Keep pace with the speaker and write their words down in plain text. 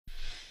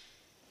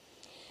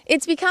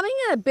It's becoming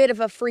a bit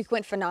of a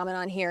frequent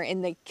phenomenon here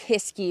in the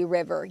Kiski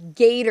River.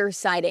 Gator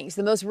sightings,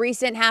 the most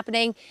recent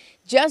happening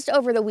just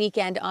over the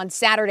weekend on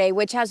Saturday,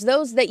 which has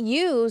those that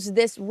use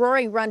this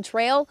Roaring Run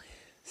trail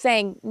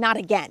saying not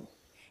again.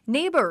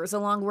 Neighbors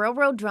along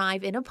Railroad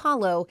Drive in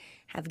Apollo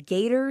have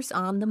gators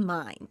on the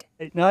mind.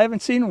 No, I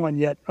haven't seen one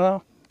yet.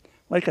 Well,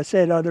 like I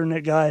said, other than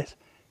the guy's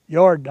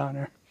yard down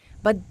there.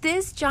 But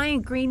this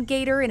giant green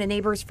gator in a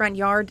neighbor's front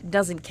yard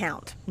doesn't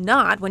count.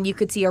 Not when you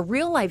could see a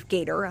real-life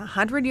gator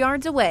 100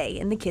 yards away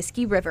in the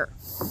Kiski River.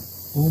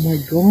 Oh my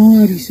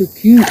God, he's so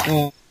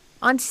cute.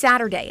 On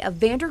Saturday, a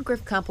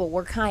Vandergrift couple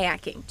were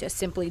kayaking, just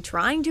simply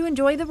trying to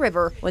enjoy the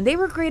river when they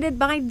were greeted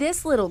by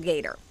this little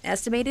gator,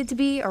 estimated to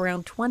be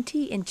around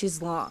 20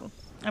 inches long.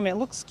 I mean, it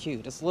looks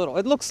cute. It's little.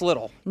 It looks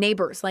little.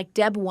 Neighbors like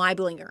Deb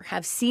Weiblinger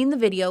have seen the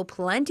video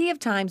plenty of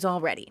times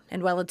already.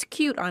 And while it's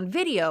cute on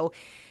video,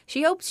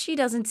 she hopes she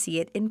doesn't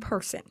see it in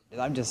person.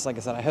 I'm just, like I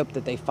said, I hope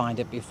that they find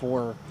it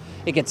before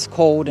it gets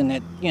cold and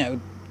it,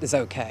 is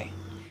okay.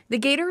 The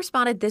gator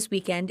spotted this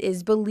weekend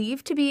is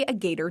believed to be a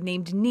gator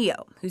named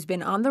Neo, who's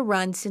been on the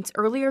run since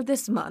earlier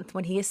this month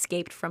when he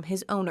escaped from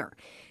his owner.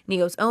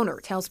 Neo's owner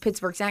tells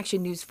Pittsburgh's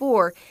Action News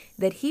 4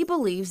 that he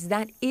believes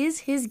that is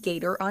his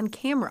gator on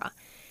camera.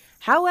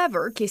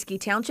 However, Kiski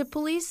Township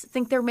Police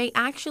think there may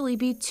actually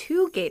be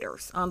two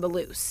gators on the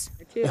loose.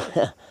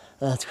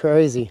 That's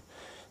crazy.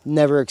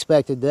 Never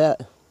expected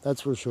that, that's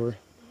for sure.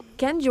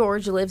 Ken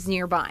George lives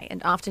nearby and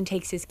often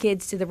takes his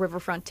kids to the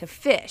riverfront to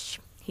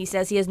fish. He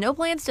says he has no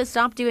plans to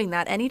stop doing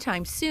that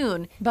anytime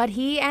soon, but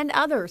he and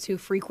others who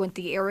frequent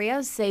the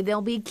area say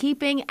they'll be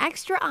keeping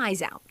extra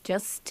eyes out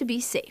just to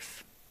be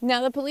safe.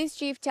 Now, the police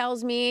chief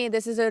tells me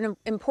this is an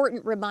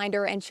important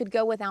reminder and should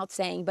go without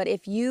saying, but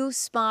if you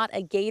spot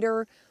a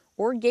gator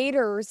or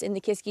gators in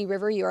the Kiski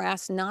River, you are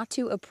asked not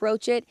to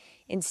approach it.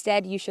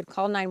 Instead, you should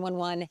call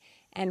 911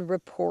 and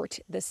report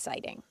the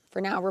sighting.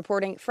 For now,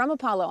 reporting from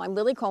Apollo, I'm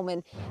Lily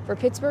Coleman for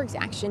Pittsburgh's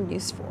Action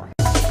News 4.